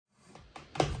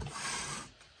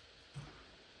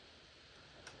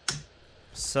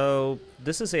So,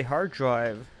 this is a hard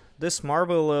drive. This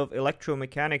marvel of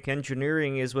electromechanic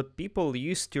engineering is what people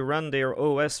used to run their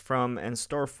OS from and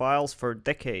store files for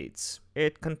decades.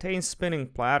 It contains spinning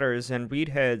platters and read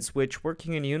heads which,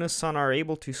 working in unison, are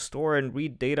able to store and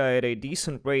read data at a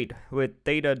decent rate, with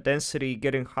data density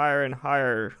getting higher and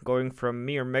higher, going from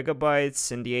mere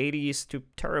megabytes in the 80s to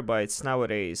terabytes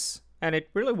nowadays. And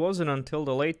it really wasn't until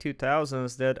the late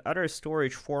 2000s that other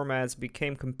storage formats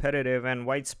became competitive and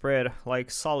widespread,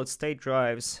 like solid-state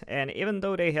drives. And even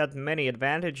though they had many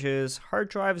advantages, hard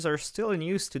drives are still in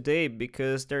use today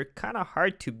because they're kinda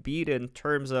hard to beat in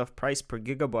terms of price per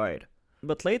gigabyte.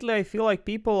 But lately I feel like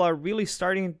people are really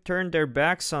starting to turn their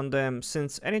backs on them,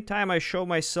 since anytime I show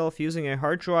myself using a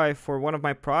hard drive for one of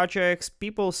my projects,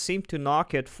 people seem to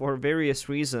knock it for various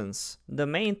reasons. The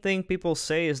main thing people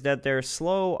say is that they're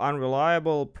slow,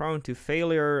 unreliable, prone to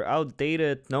failure,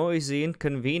 outdated, noisy,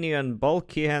 inconvenient,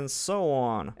 bulky, and so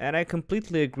on. And I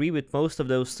completely agree with most of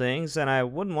those things, and I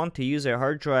wouldn't want to use a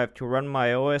hard drive to run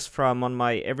my OS from on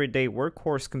my everyday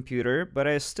workhorse computer, but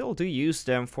I still do use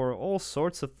them for all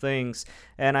sorts of things.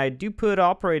 And I do put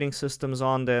operating systems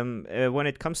on them when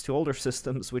it comes to older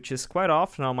systems, which is quite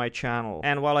often on my channel.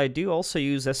 And while I do also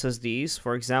use SSDs,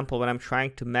 for example when I'm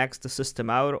trying to max the system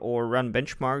out or run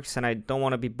benchmarks and I don't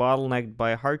want to be bottlenecked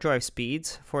by hard drive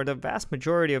speeds, for the vast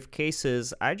majority of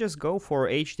cases I just go for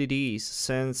HDDs,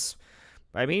 since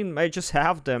I just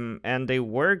have them and they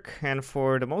work, and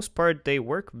for the most part they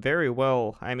work very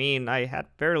well. I had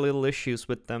very little issues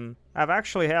with them. I've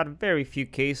actually had very few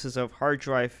cases of hard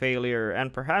drive failure,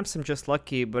 and perhaps I'm just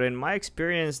lucky, but in my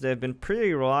experience they've been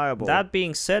pretty reliable. That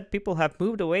being said, people have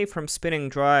moved away from spinning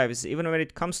drives, even when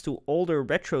it comes to older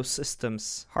retro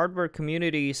systems. Hardware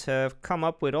communities have come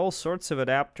up with all sorts of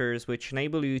adapters which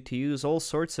enable you to use all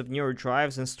sorts of newer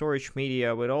drives and storage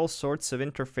media with all sorts of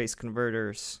interface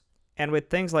converters. And with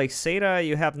things like SATA,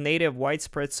 you have native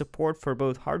widespread support for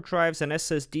both hard drives and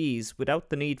SSDs without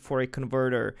the need for a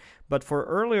converter. But for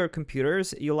earlier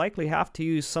computers, you likely have to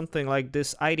use something like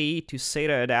this IDE to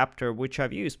SATA adapter, which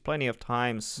I've used plenty of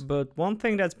times. But one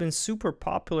thing that's been super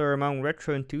popular among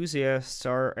retro enthusiasts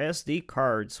are SD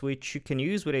cards, which you can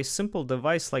use with a simple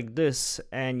device like this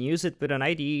and use it with an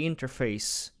IDE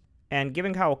interface. And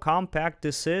given how compact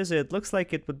this is, it looks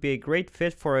like it would be a great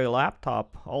fit for a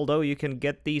laptop, although you can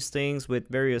get these things with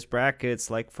various brackets,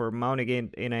 like for mounting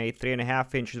it in a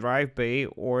 3.5-inch drive bay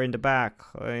or in the back,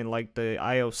 in like the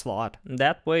I/O slot.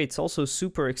 That way it's also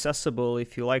super accessible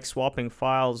if you like swapping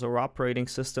files or operating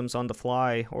systems on the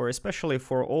fly, or especially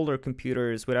for older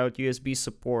computers without USB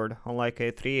support, unlike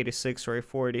a 386 or a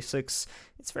 486.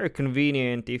 It's very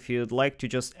convenient if you'd like to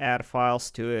just add files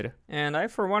to it. And I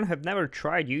for one have never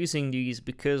tried using these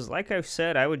because, like I've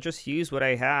said, I would just use what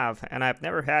I have, and I've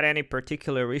never had any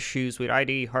particular issues with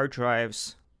IDE hard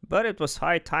drives. But it was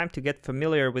high time to get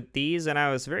familiar with these, and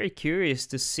I was very curious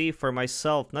to see for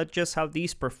myself not just how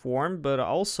these perform, but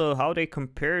also how they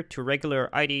compare to regular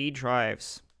IDE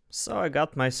drives. So I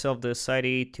got myself this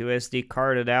IDE to SD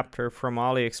card adapter from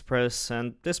AliExpress,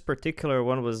 and this particular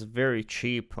one was very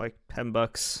cheap, like 10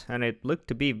 bucks, and it looked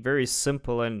to be very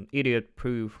simple and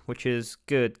idiot-proof, which is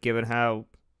good given how,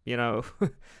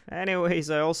 Anyways,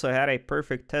 I also had a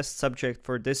perfect test subject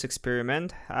for this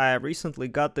experiment. I recently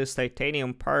got this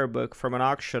titanium PowerBook from an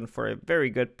auction for a very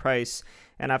good price,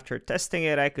 and after testing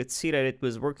it I could see that it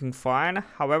was working fine.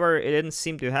 However, it didn't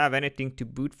seem to have anything to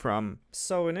boot from.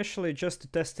 So initially, just to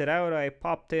test it out, I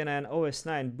popped in an OS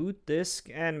 9 boot disk,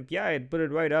 and yeah, it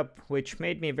booted right up, which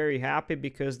made me very happy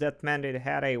because that meant it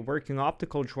had a working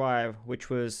optical drive, which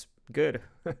was good.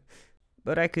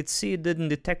 But I could see it didn't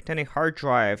detect any hard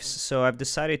drives, so I've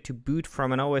decided to boot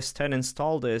from an OS 10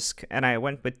 install disk, and I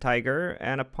went with Tiger,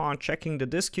 and upon checking the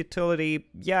disk utility,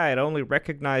 yeah, it only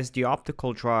recognized the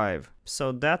optical drive.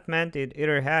 So that meant it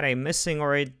either had a missing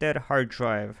or a dead hard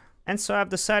drive. And so I've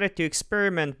decided to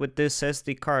experiment with this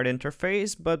SD card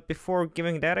interface, but before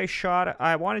giving that a shot,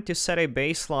 I wanted to set a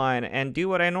baseline and do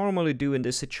what I normally do in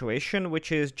this situation,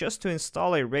 which is just to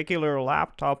install a regular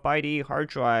laptop IDE hard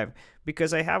drive,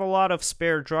 because I have a lot of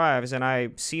spare drives and I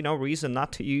see no reason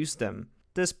not to use them.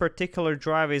 This particular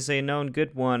drive is a known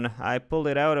good one. I pulled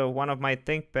it out of one of my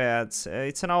ThinkPads.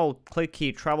 It's an old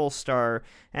clicky TravelStar,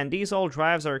 and these old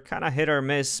drives are kinda hit or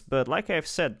miss, but like I've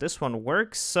said, this one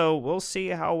works, so we'll see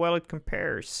how well it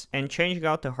compares. And changing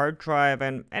out the hard drive,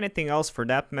 and anything else for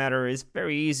that matter, is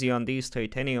very easy on these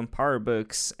titanium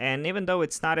PowerBooks, and even though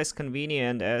it's not as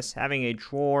convenient as having a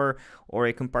drawer or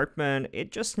a compartment,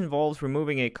 it just involves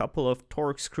removing a couple of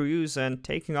Torx screws and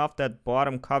taking off that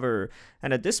bottom cover,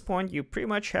 and at this point you pretty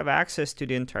much have access to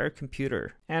the entire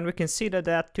computer. And we can see that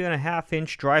that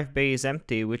 2.5-inch drive bay is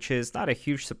empty, which is not a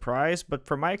huge surprise, but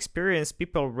from my experience,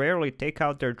 people rarely take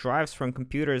out their drives from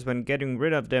computers when getting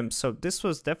rid of them, so this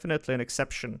was definitely an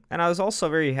exception. And I was also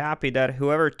very happy that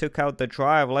whoever took out the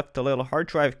drive left a little hard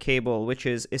drive cable, which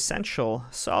is essential,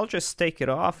 so I'll just take it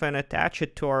off and attach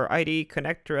it to our IDE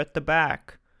connector at the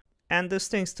back. And this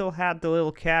thing still had the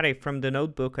little caddy from the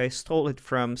notebook I stole it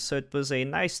from, so it was a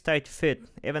nice tight fit,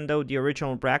 even though the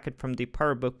original bracket from the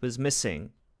PowerBook was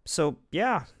missing. So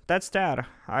yeah, that's that.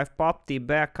 I've popped the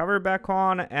back cover back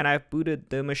on and I've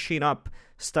booted the machine up,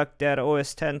 stuck that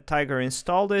OS X Tiger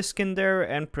install disk in there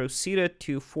and proceeded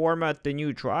to format the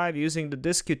new drive using the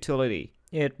disk utility.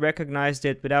 It recognized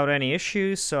it without any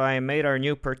issues, so I made our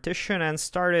new partition and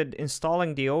started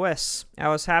installing the OS. I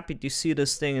was happy to see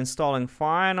this thing installing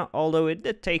fine, although it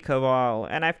did take a while,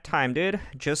 and I've timed it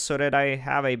just so that I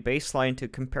have a baseline to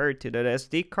compare it to the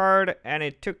SD card, and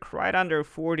it took right under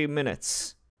 40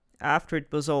 minutes. After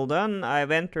it was all done,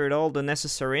 I've entered all the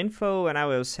necessary info and I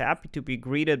was happy to be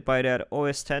greeted by that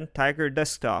OS X Tiger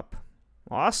desktop.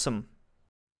 Awesome!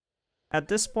 At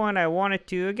this point I wanted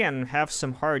to again have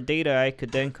some hard data I could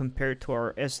then compare to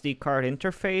our SD card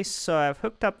interface, so I've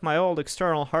hooked up my old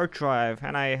external hard drive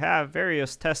and I have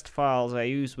various test files I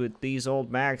use with these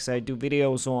old Macs I do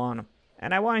videos on.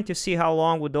 And I wanted to see how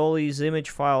long would all these image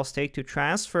files take to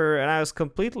transfer, and I was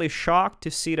completely shocked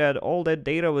to see that all that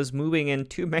data was moving in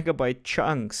 2 megabyte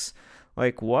chunks.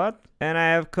 Like what? And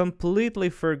I have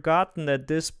completely forgotten that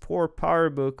this poor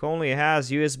PowerBook only has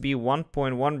USB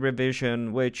 1.1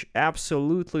 revision, which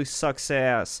absolutely sucks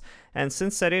ass. And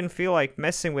since I didn't feel like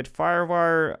messing with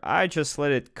FireWire, I just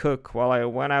let it cook while I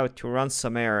went out to run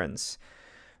some errands.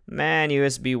 Man,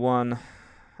 USB 1.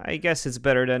 I guess it's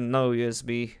better than no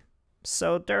USB.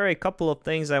 So there are a couple of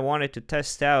things I wanted to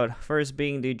test out, first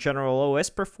being the general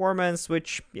OS performance,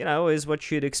 which, you know, is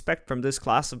what you'd expect from this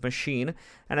class of machine,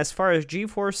 and as far as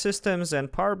GeForce systems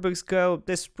and PowerBooks go,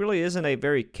 this really isn't a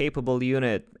very capable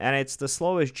unit, and it's the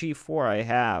slowest G4 I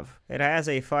have. It has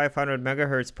a 500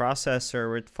 MHz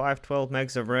processor with 512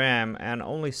 megs of RAM and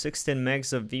only 16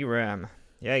 megs of VRAM.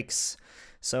 Yikes.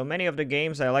 So many of the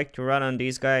games I like to run on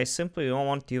these guys simply don't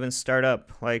want to even start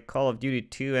up, like Call of Duty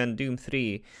 2 and Doom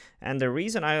 3. And the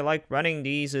reason I like running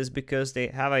these is because they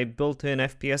have a built-in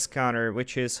FPS counter,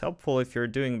 which is helpful if you're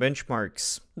doing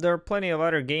benchmarks. There are plenty of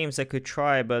other games I could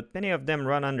try, but many of them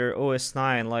run under OS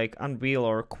 9 like Unreal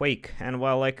or Quake, and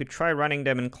while I could try running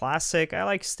them in Classic, I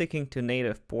like sticking to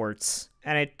native ports.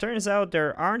 And it turns out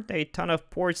there aren't a ton of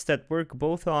ports that work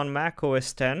both on Mac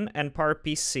OS X and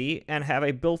PowerPC and have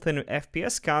a built-in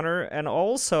FPS counter and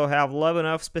also have low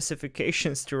enough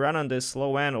specifications to run on this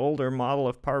low-end older model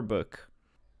of PowerBook.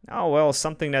 Oh well,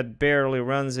 something that barely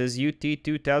runs is UT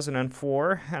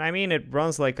 2004, and I mean it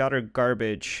runs like utter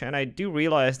garbage, and I do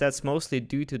realize that's mostly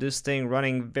due to this thing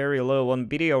running very low on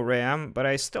video RAM, but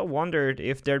I still wondered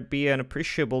if there'd be an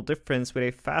appreciable difference with a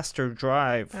faster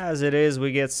drive. As it is,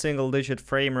 we get single-digit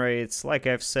frame rates. Like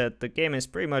I've said, the game is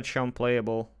pretty much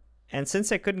unplayable. And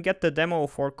since I couldn't get the demo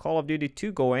for Call of Duty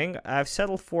 2 going, I've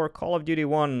settled for Call of Duty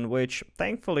 1, which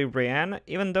thankfully ran,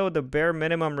 even though the bare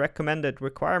minimum recommended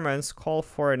requirements call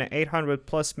for an 800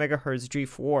 plus MHz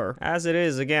G4. As it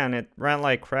is, again, it ran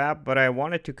like crap, but I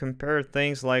wanted to compare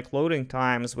things like loading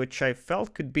times, which I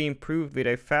felt could be improved with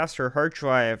a faster hard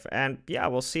drive, and yeah,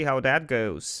 we'll see how that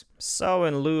goes. So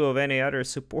in lieu of any other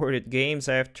supported games,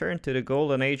 I have turned to the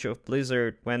golden age of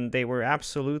Blizzard when they were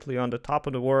absolutely on the top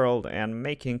of the world and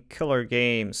making killer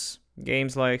games.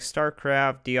 Games like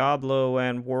StarCraft, Diablo,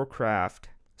 and Warcraft.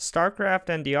 StarCraft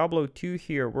and Diablo 2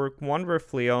 here work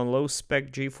wonderfully on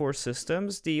low-spec GeForce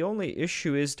systems. The only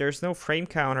issue is there's no frame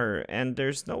counter, and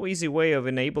there's no easy way of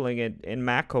enabling it in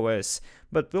macOS,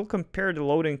 but we'll compare the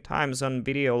loading times on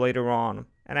video later on.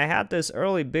 And I had this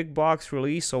early big box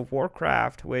release of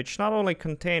Warcraft, which not only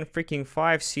contained freaking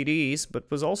 5 CDs, but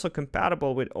was also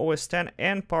compatible with OS X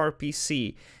and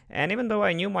PowerPC. And even though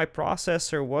I knew my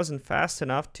processor wasn't fast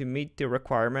enough to meet the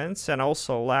requirements and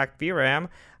also lacked VRAM,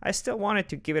 I still wanted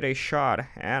to give it a shot.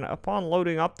 And upon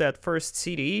loading up that first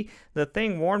CD, the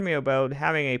thing warned me about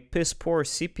having a piss poor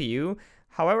CPU.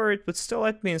 However, it would still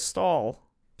let me install.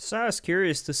 So I was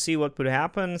curious to see what would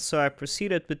happen, so I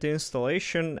proceeded with the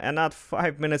installation, and not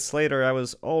 5 minutes later I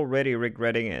was already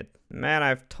regretting it. Man,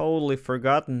 I've totally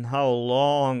forgotten how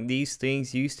long these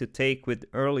things used to take with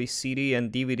early CD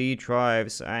and DVD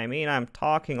drives. I mean, I'm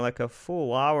talking like a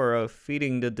full hour of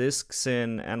feeding the discs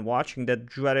in and watching that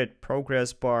dreaded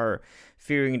progress bar,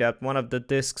 fearing that one of the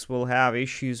discs will have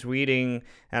issues reading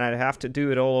and I'd have to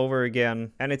do it all over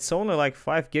again. And it's only like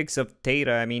 5 gigs of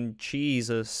data, I mean,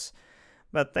 Jesus.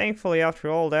 But thankfully, after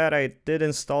all that, I did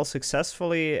install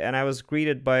successfully, and I was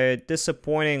greeted by a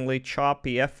disappointingly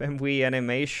choppy FMV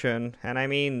animation, and I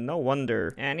mean, no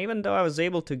wonder. And even though I was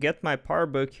able to get my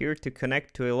PowerBook here to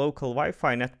connect to a local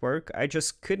Wi-Fi network, I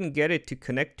just couldn't get it to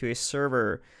connect to a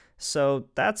server. So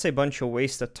that's a bunch of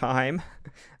waste of time.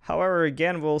 However,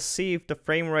 again, we'll see if the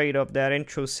frame rate of that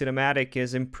intro cinematic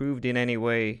is improved in any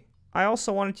way. I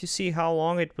also wanted to see how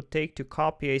long it would take to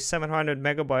copy a 700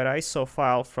 megabyte ISO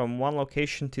file from one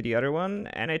location to the other one,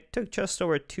 and it took just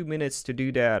over 2 minutes to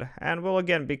do that, and we'll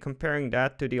again be comparing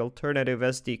that to the alternative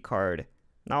SD card.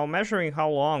 Now, measuring how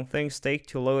long things take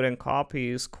to load and copy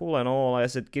is cool and all,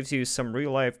 as it gives you some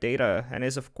real-life data, and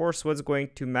is of course what's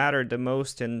going to matter the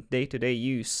most in day-to-day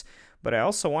use. But I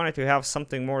also wanted to have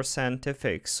something more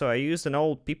scientific, so I used an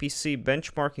old PPC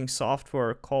benchmarking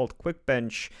software called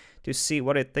QuickBench to see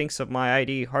what it thinks of my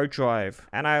ID hard drive,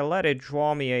 and I let it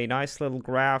draw me a nice little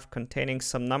graph containing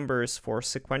some numbers for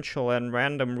sequential and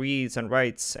random reads and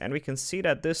writes, and we can see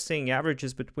that this thing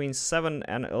averages between 7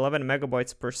 and 11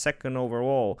 megabytes per second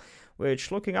overall,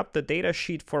 which, looking up the data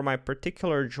sheet for my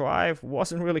particular drive,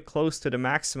 wasn't really close to the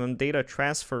maximum data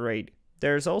transfer rate.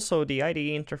 There's also the IDE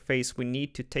interface we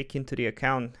need to take into the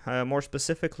account. More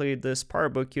specifically, this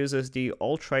PowerBook uses the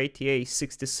Ultra ATA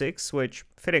 66, which,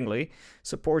 fittingly,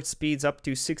 supports speeds up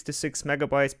to 66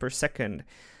 megabytes per second.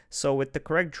 So with the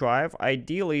correct drive,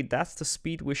 ideally that's the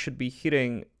speed we should be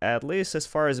hitting, at least as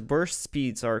far as burst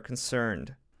speeds are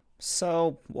concerned.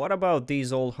 So, what about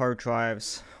these old hard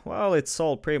drives? Well, it's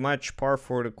all pretty much par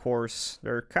for the course.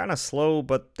 They're kinda slow,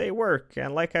 but they work,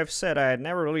 and like I've said, I had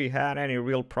never really had any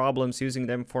real problems using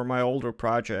them for my older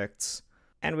projects.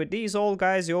 And with these old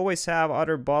guys, you always have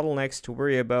other bottlenecks to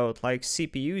worry about, like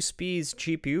CPU speeds,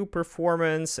 GPU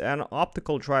performance, and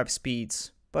optical drive speeds.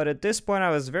 But at this point,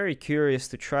 I was very curious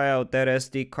to try out that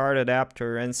SD card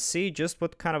adapter and see just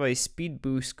what kind of a speed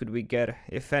boost could we get,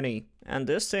 if any. And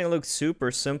this thing looks super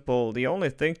simple. The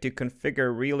only thing to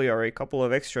configure really are a couple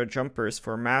of extra jumpers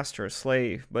for master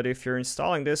slave, but if you're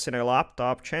installing this in a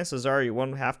laptop, chances are you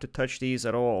won't have to touch these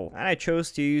at all. And I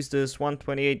chose to use this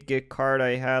 128 gig card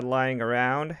I had lying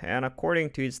around, and according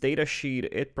to its datasheet,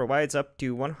 it provides up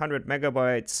to 100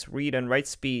 megabytes read and write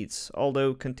speeds,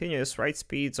 although continuous write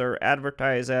speeds are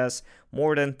advertised as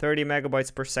more than 30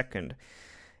 megabytes per second.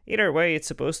 Either way, it's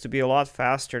supposed to be a lot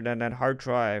faster than that hard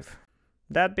drive.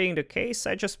 That being the case,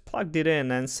 I just plugged it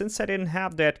in, and since I didn't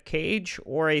have that cage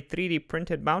or a 3D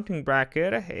printed mounting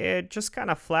bracket, it just kind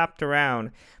of flapped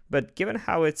around. But given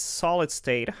how it's solid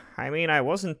state, I mean, I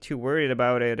wasn't too worried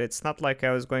about it. It's not like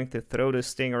I was going to throw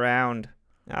this thing around.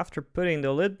 After putting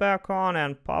the lid back on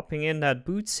and popping in that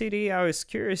boot CD, I was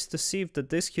curious to see if the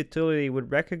disk utility would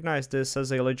recognize this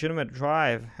as a legitimate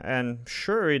drive, and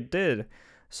sure it did.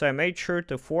 So I made sure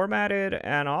to format it,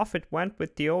 and off it went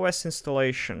with the OS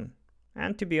installation.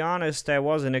 And to be honest, I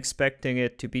wasn't expecting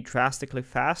it to be drastically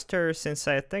faster, since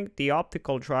I think the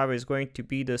optical drive is going to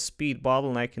be the speed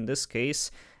bottleneck in this case,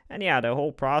 and yeah, the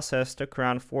whole process took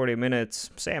around 40 minutes,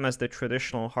 same as the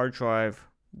traditional hard drive.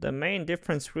 The main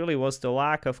difference really was the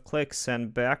lack of clicks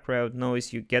and background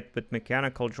noise you get with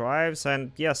mechanical drives,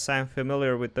 and yes, I'm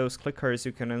familiar with those clickers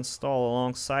you can install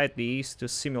alongside these to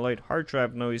simulate hard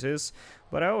drive noises,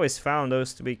 but I always found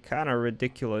those to be kinda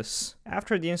ridiculous.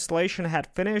 After the installation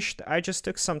had finished, I just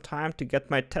took some time to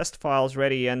get my test files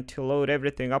ready and to load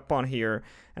everything up on here,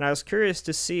 and I was curious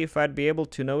to see if I'd be able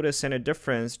to notice any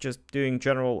difference just doing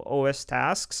general OS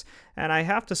tasks, and I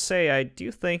have to say I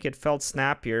do think it felt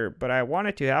snappier, but I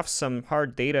wanted to have some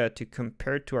hard data to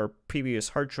compare to our previous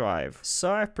hard drive.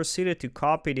 So I proceeded to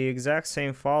copy the exact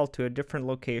same file to a different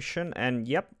location, and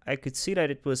yep, I could see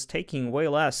that it was taking way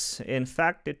less. In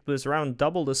fact, it was around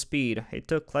double the speed. It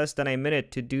took less than a minute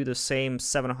to do the same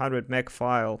 700 meg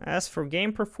file. As for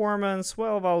game performance,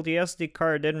 well, while the SD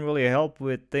card didn't really help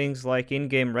with things like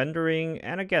in-game rendering,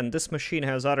 and again, this machine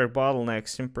has other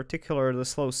bottlenecks, in particular the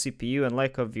slow CPU and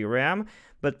lack of VRAM,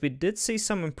 but we did see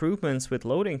some improvements with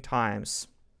loading times.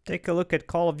 Take a look at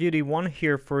Call of Duty 1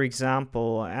 here, for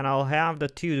example, and I'll have the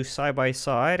two side by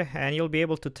side, and you'll be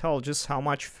able to tell just how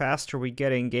much faster we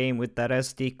get in game with that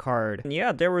SD card. And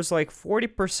yeah, there was like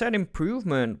 40%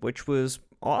 improvement, which was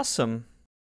awesome.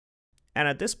 And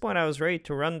at this point I was ready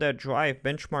to run that drive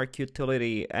benchmark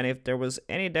utility, and if there was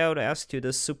any doubt as to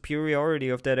the superiority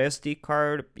of that SD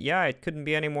card, yeah, it couldn't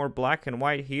be any more black and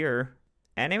white here.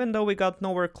 And even though we got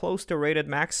nowhere close to rated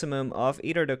maximum of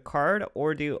either the card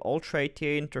or the Ultra ATA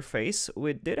interface,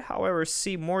 we did however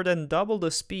see more than double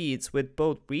the speeds with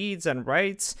both reads and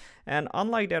writes, and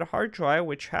unlike that hard drive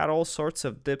which had all sorts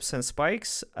of dips and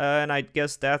spikes, and I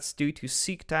guess that's due to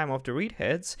seek time of the read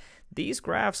heads, These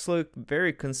graphs look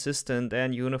very consistent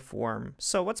and uniform.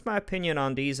 So what's my opinion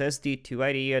on these SD to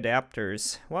IDE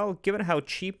adapters? Well, given how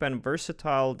cheap and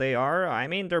versatile they are, I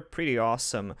mean they're pretty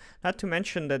awesome. Not to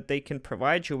mention that they can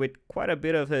provide you with quite a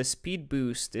bit of a speed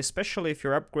boost, especially if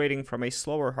you're upgrading from a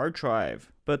slower hard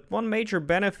drive. But one major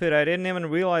benefit I didn't even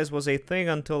realize was a thing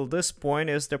until this point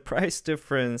is the price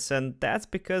difference, and that's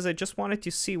because I just wanted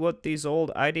to see what these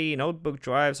old IDE notebook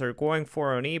drives are going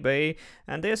for on eBay,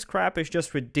 and this crap is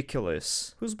just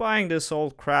ridiculous. Who's buying this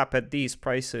old crap at these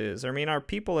prices? I mean, are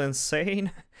people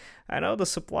insane? I know the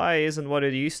supply isn't what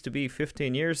it used to be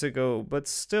 15 years ago, but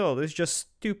still, it's just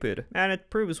stupid. And it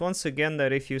proves once again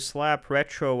that if you slap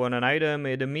retro on an item,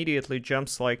 it immediately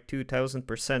jumps like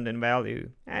 2000% in value.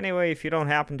 Anyway, if you don't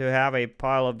happen to have a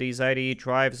pile of these IDE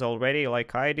drives already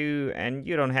like I do, and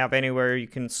you don't have anywhere you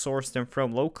can source them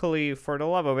from locally, for the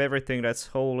love of everything that's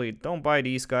holy, don't buy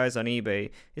these guys on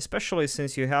eBay, especially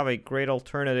since you have a great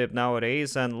alternative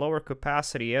nowadays and lower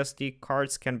capacity SD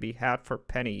cards can be had for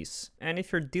pennies. And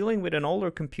if you're dealing with an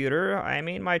older computer, I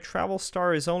mean my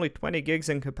Travelstar is only 20 gigs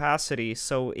in capacity,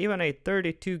 so even a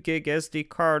 32 gig SD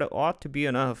card ought to be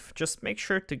enough. Just make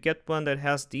sure to get one that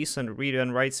has decent read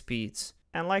and write speeds.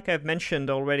 And like I've mentioned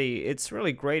already, it's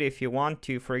really great if you want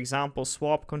to, for example,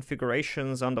 swap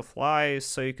configurations on the fly,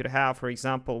 so you could have, for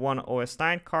example, one OS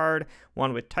 9 card,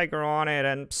 one with Tiger on it,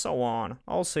 and so on.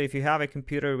 Also, if you have a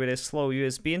computer with a slow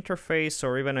USB interface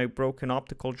or even a broken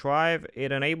optical drive,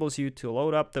 it enables you to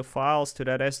load up the files to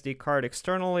that SD card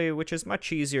externally, which is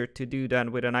much easier to do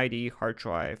than with an IDE hard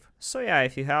drive. So yeah,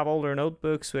 if you have older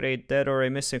notebooks with a dead or a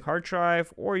missing hard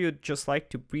drive, or you'd just like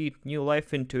to breathe new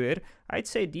life into it, I'd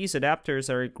say these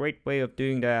adapters are a great way of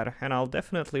doing that, and I'll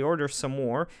definitely order some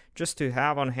more just to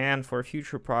have on hand for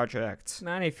future projects.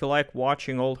 And if you like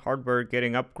watching old hardware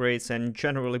getting upgrades and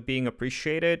generally being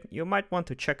appreciated, you might want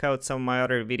to check out some of my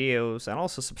other videos and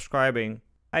also subscribing.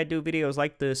 I do videos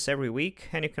like this every week,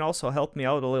 and you can also help me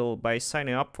out a little by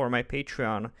signing up for my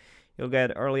Patreon. You'll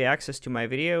get early access to my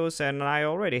videos, and I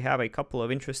already have a couple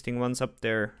of interesting ones up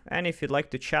there. And if you'd like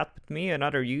to chat with me and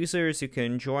other users, you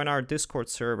can join our Discord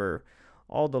server.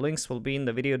 All the links will be in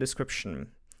the video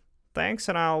description. Thanks,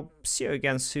 and I'll see you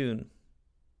again soon.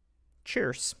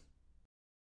 Cheers.